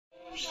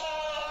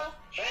Hola!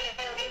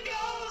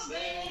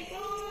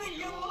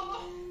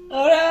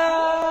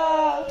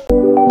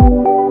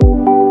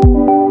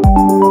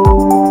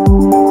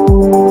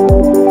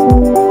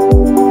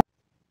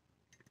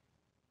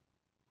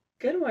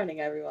 Good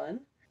morning,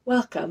 everyone.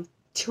 Welcome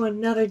to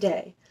another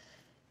day.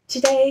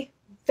 Today,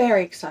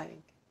 very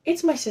exciting.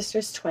 It's my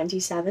sister's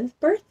 27th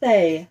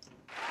birthday.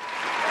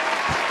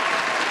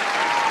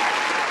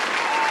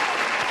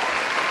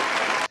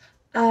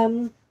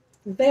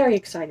 Very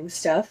exciting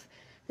stuff.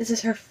 This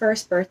is her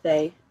first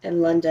birthday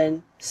in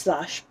London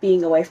 /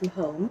 being away from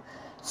home.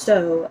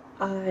 So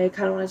I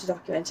kind of wanted to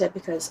document it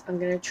because I'm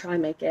going to try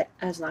and make it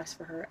as nice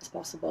for her as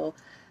possible,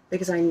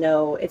 because I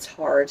know it's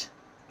hard.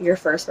 Your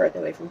first birthday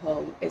away from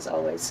home is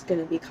always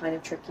going to be kind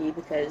of tricky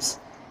because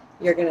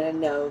you're going to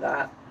know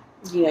that,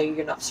 you know,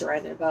 you're not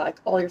surrounded by like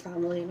all your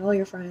family and all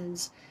your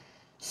friends.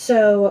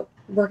 So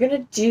we're going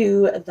to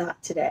do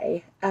that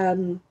today.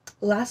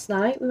 Last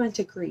night we went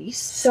to Greece,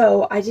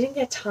 so I didn't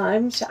get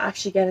time to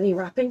actually get any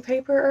wrapping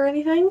paper or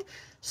anything.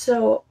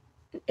 So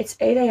it's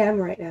 8 a.m.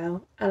 right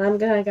now, and I'm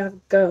gonna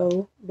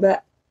go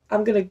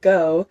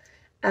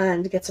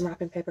and get some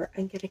wrapping paper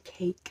and get a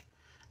cake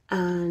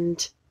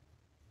and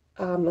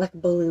like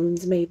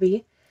balloons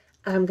maybe.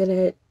 I'm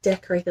gonna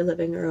decorate the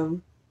living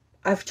room.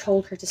 I've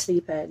told her to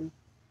sleep in,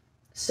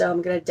 so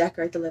I'm gonna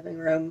decorate the living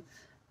room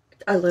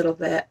a little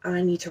bit, and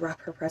I need to wrap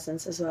her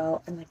presents as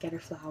well and like get her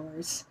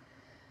flowers.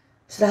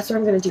 So that's what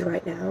I'm going to do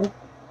right now,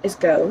 is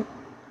go.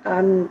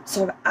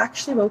 So I've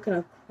actually woken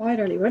up quite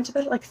early. We went to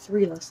bed at like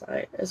 3 last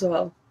night as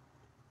well.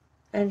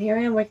 And here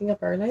I am waking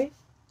up early.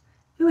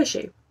 Who is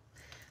she?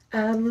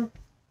 But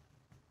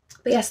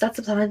yes, that's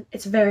the plan.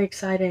 It's very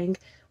exciting.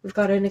 We've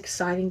got an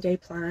exciting day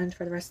planned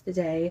for the rest of the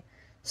day.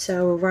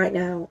 So right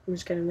now, I'm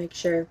just going to make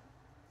sure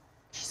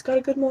she's got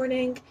a good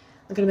morning.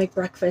 I'm going to make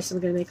breakfast. I'm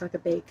going to make like a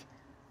big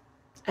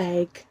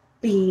egg,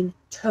 bean,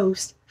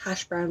 toast,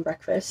 hash brown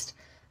breakfast.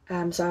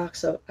 So I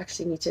also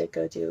actually need to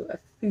go do a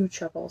food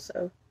shop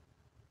also.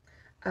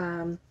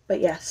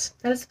 But yes,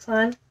 that is the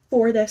plan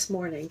for this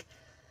morning.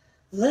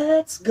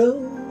 Let's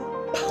go!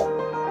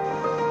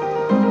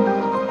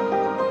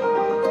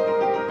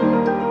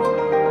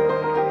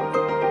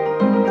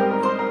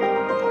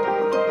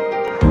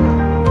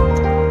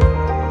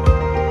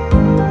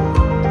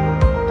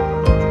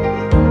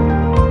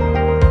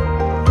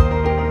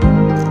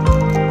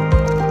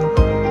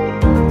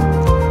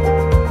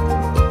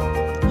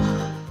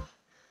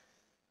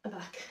 I'm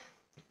back.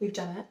 We've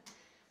done it.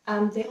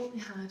 They only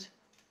had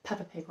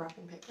Peppa Pig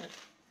wrapping paper.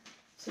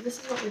 So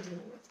this is what we're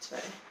dealing with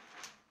today.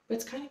 But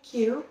it's kind of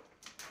cute,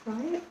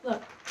 right?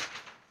 Look.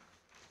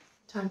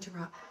 Time to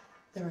wrap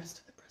the rest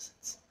of the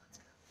presents. Let's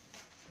go.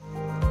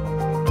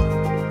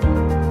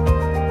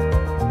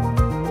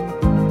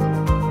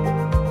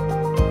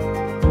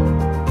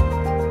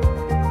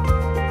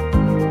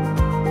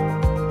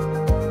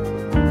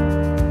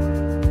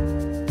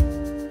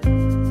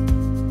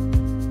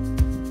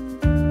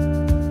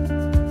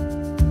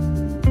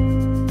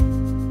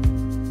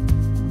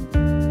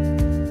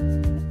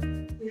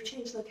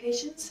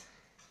 Locations.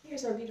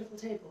 Here's our beautiful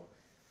table.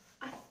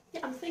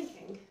 I'm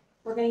thinking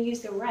we're going to use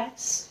the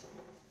rest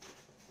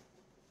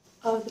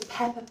of the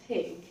Peppa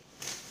Pig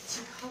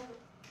to cover.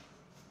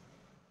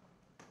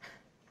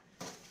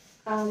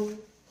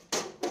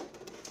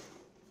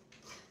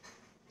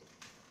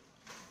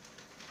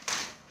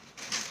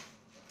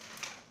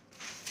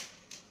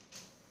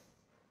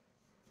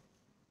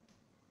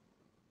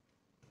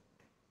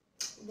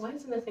 Why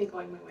isn't the thing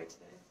going my way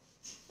today?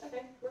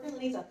 Okay, we're going to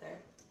leave that there.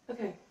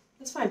 Okay.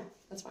 That's fine.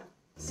 That's fine.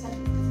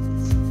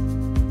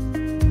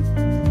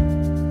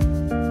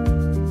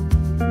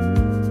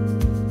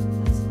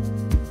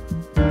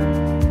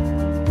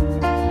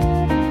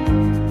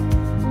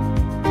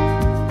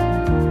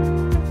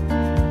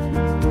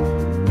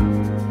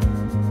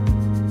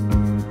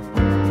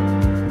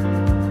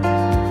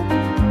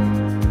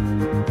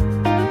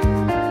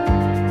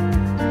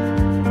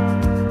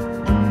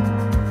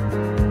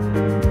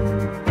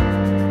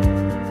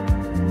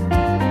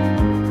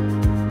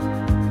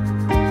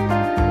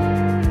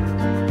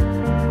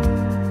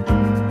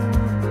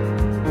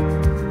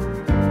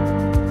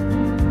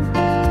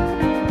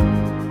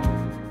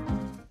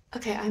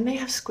 Okay, I may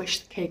have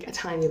squished the cake a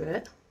tiny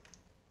bit,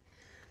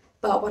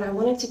 but what I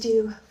wanted to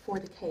do for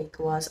the cake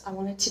was I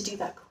wanted to do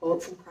that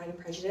quote from Pride and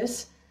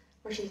Prejudice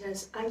where she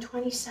says, "I'm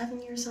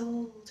 27 years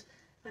old,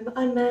 I'm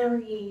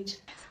unmarried.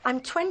 I'm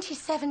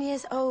 27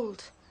 years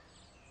old.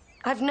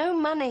 I've no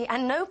money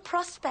and no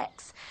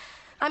prospects.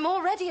 I'm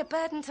already a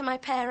burden to my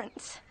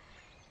parents.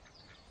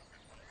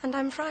 And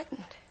I'm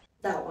frightened."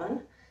 That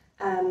one,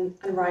 and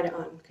write it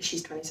on because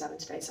she's 27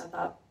 today, so I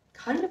thought,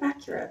 kind of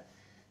accurate.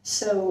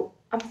 So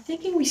I'm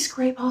thinking we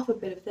scrape off a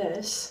bit of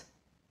this,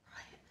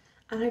 right?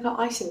 And I got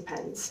icing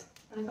pens,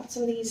 and I got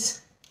some of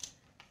these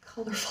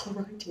colourful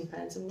writing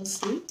pens, and we'll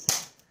see.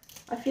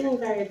 I'm feeling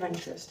very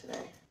adventurous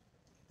today.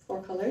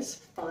 4 colours,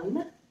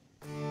 fun.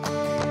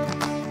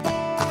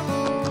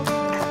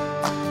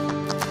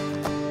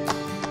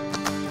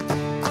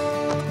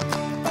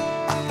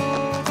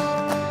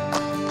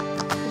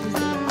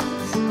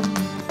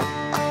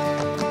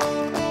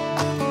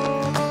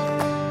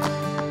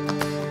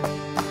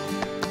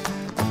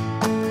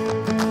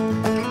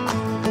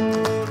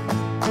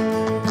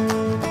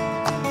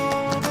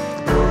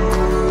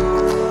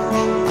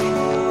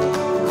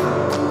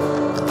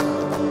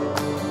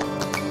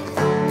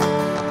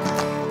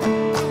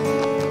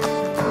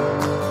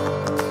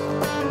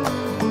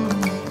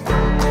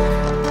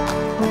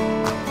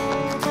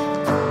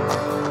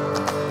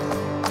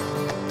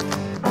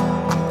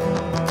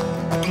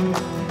 Okay,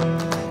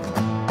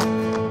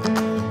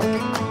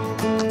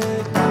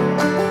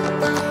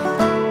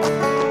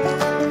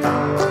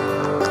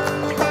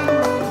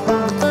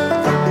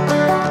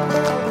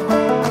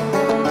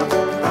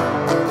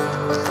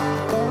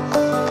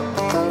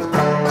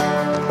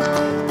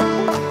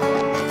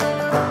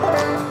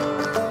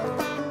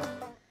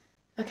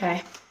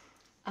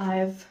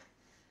 I've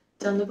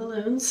done the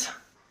balloons.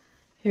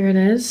 Here it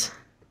is,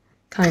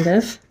 kind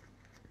of.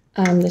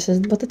 This is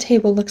what the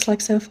table looks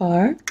like so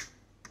far.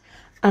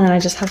 And then I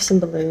just have some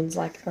balloons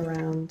like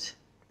around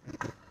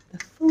the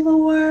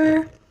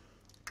floor.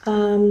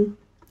 I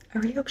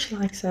really hope she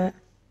likes it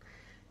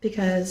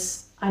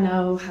because I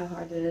know how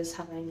hard it is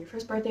having your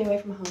first birthday away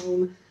from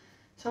home.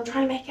 So I'm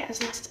trying to make it as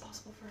nice as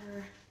possible for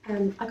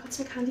her. I got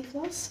some candy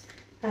floss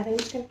and I think I'm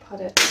just going to put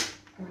it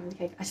around the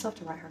cake. I still have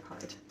to write her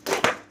card.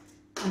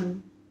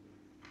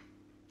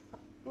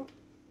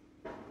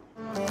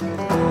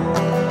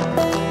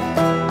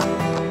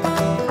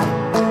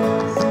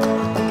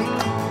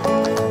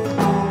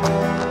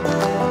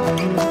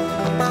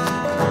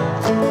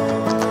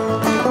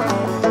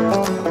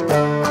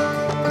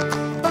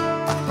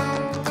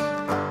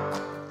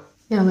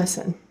 Now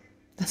listen,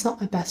 that's not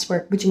my best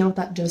work, but you know what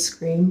that does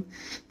scream?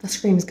 That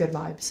screams good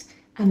vibes.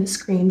 And it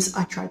screams,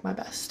 I tried my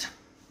best.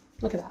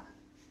 Look at that.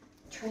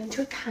 Turn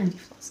into a candy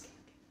floss cake.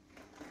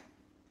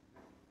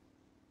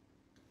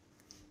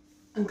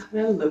 I'm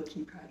kind of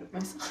low-key proud of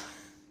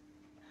myself.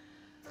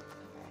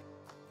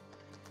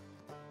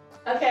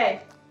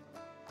 Okay.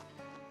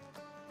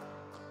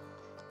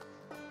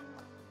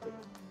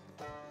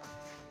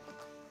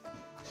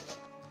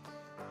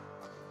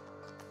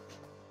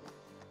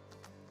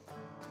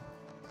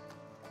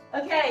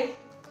 Okay.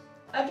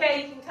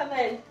 Okay, you can come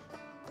in.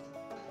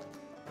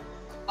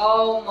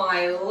 Oh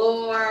my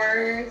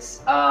lord.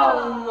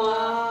 Oh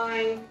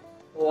my.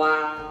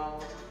 Wow.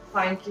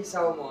 Thank you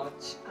so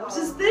much. What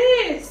is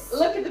this?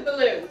 Look at the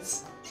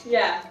balloons.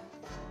 Yeah.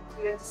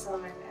 You have to sell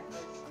my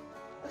effort.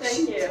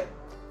 Thank you.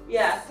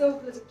 Yeah. So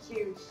bloody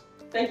cute.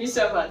 Thank you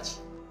so much.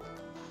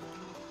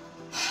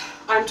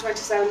 I'm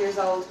 27 years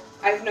old.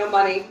 I have no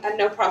money and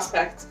no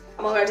prospects.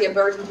 I'm already a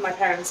burden to my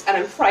parents and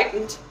I'm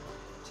frightened.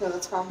 So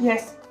let's go.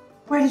 Yes.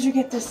 Where did you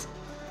get this?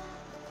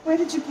 Where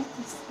did you get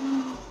this?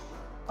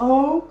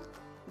 Oh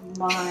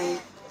my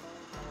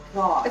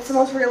god. It's the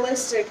most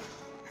realistic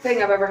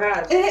thing I've ever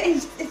had. It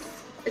is.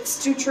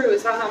 It's too true.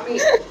 Is that not me?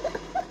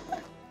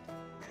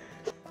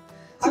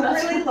 I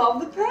really love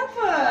the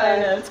pepper. I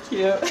know, it's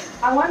cute.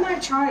 I want my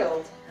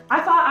child.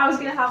 I thought I was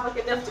gonna have like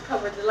enough to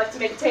cover, to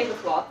make a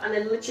tablecloth, and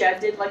then literally I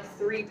did like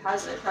 3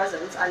 presents, and that's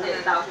what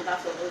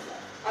it was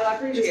like. I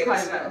appreciate It's it.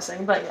 quite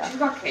embarrassing, but yeah. She's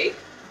got cake.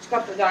 She's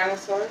got the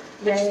dinosaur.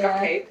 Yeah, She's got yeah.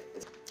 cake.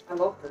 I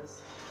love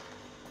this.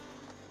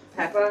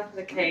 Pepper,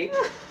 the cake.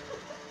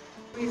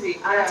 Squeezy.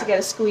 I had to get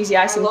a squeezy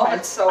icing love pen.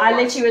 it so I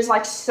much. literally was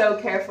like so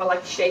careful,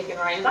 like shaking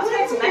around. That's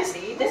why it's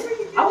messy.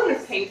 I wouldn't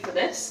have paid for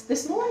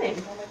this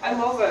morning. I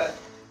love it.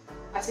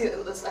 I see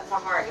it. That's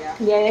not hard, yeah.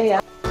 Yeah.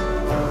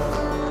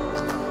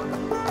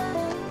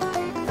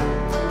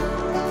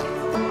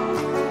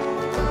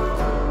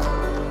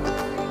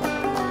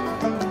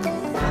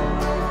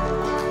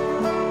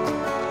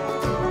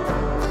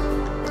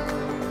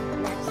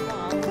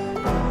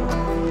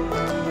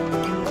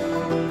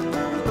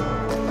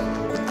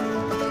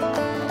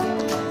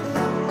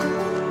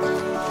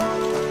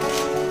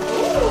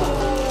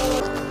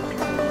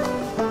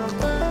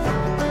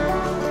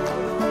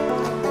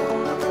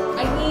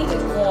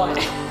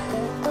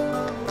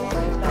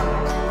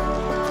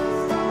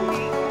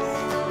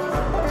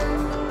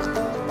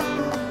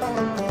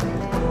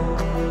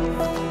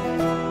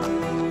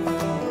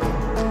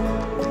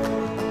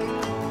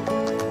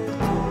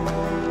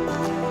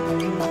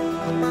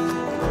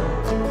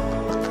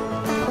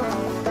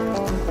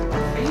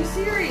 Are you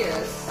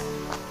serious?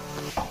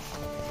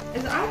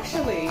 Is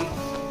actually.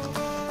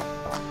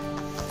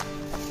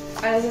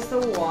 Is this the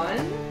one?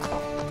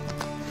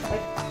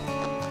 Like.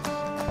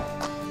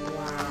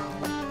 Wow.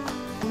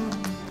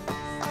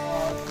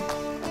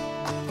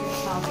 You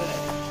smell good.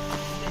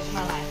 They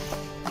smell nice.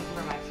 Thank you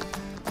very much.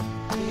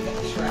 Did you get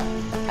the shred?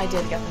 I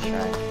did get the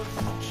shred.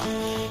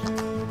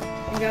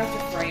 I'm gonna have to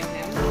frame him.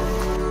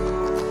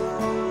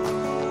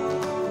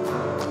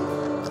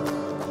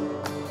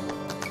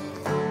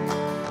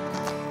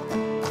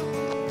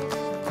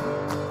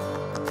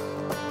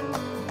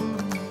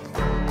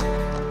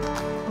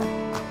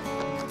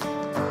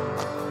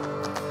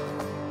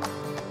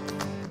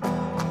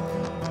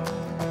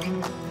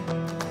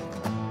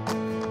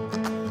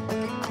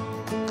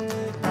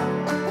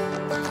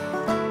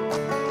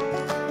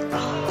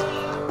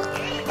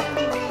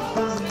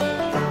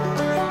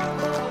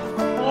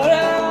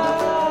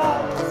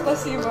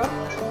 Спасибо.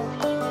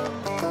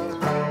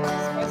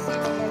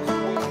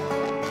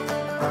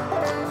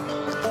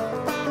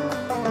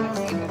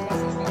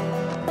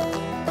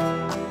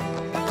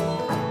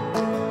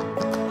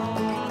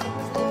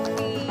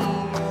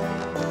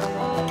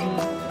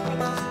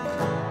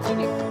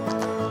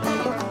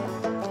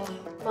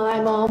 My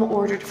mom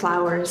ordered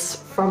flowers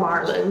from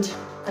Ireland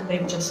and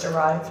they've just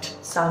arrived.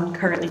 so I'm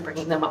currently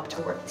bringing them up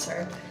towards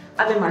her.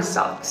 I'm in my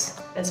socks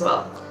as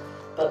well.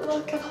 But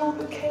look, a whole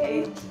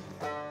bouquet.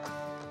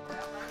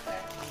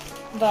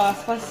 Да,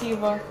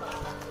 спасибо.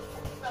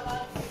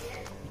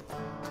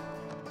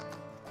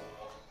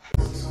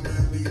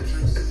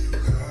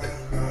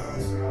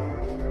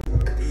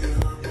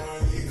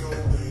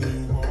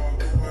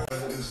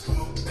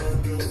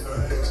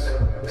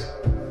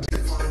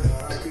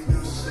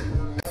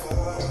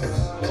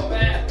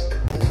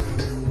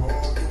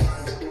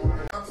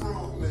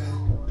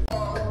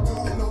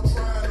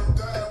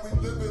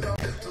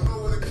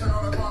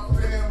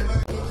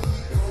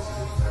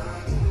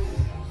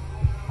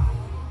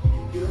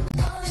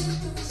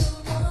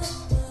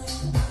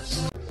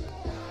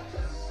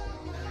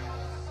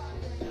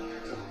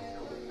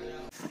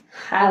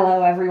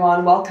 Hello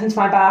everyone, welcome to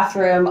my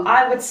bathroom.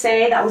 I would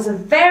say that was a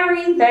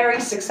very,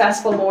 very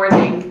successful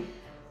morning.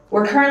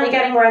 We're currently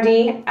getting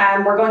ready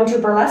and we're going to a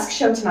burlesque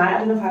show tonight. I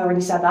don't know if I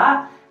already said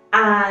that.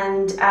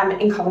 And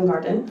in Covent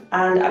Garden,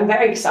 and I'm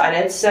very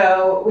excited.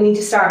 So we need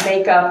to start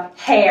makeup,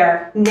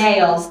 hair,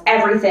 nails,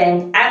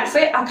 everything.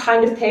 Outfit I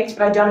kind of picked,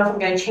 but I don't know if I'm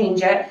going to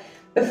change it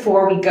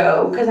before we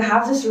go because I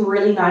have this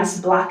really nice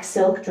black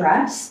silk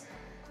dress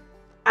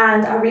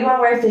and I really want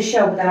to wear it for the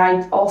show, but then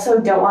I also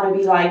don't want to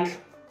be like,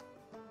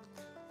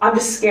 I'm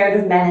just scared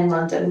of men in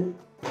London,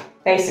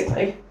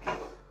 basically.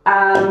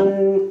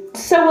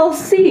 So we'll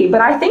see, but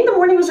I think the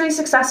morning was really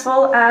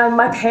successful.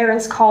 My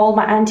parents called,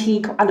 my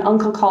auntie and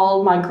uncle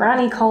called, my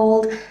granny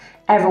called,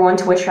 everyone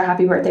to wish her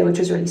happy birthday, which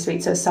was really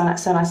sweet, so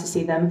nice to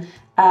see them.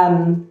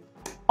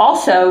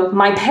 Also,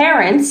 my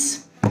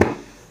parents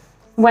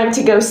went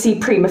to go see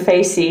Prima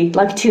Facie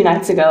like 2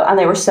 nights ago and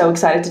they were so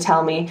excited to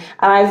tell me,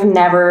 and I've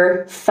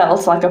never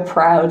felt like a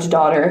proud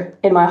daughter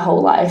in my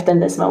whole life than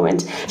this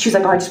moment. She was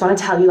like, oh, I just want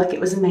to tell you, like, it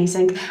was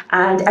amazing,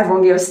 and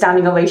everyone gave a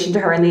standing ovation to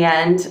her in the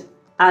end,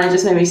 and it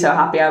just made me so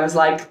happy. I was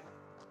like,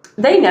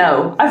 they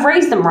know, I've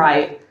raised them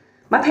right,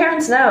 my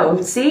parents know,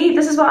 see,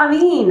 this is what I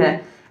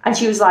mean. And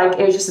she was like,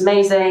 it was just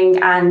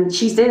amazing, and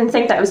she didn't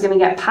think that it was going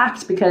to get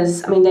packed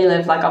because, I mean, they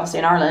live like obviously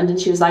in Ireland, and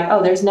she was like,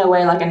 oh, there's no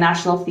way like a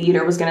national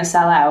theatre was going to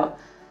sell out.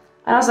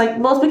 And I was like,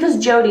 well, it's because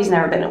Jodie's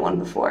never been in one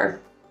before.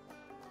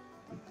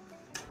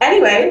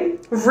 Anyway,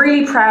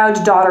 really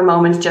proud daughter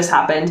moment just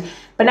happened.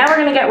 But now we're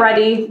going to get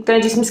ready, going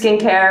to do some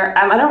skincare.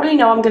 I don't really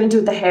know what I'm going to do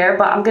with the hair,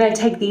 but I'm going to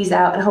take these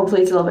out and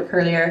hopefully it's a little bit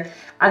curlier.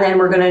 And then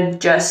we're going to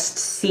just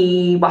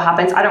see what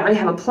happens. I don't really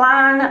have a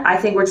plan. I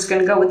think we're just going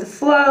to go with the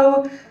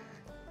flow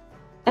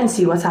and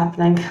see what's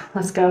happening.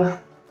 Let's go.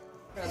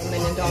 $1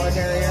 million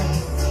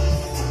area.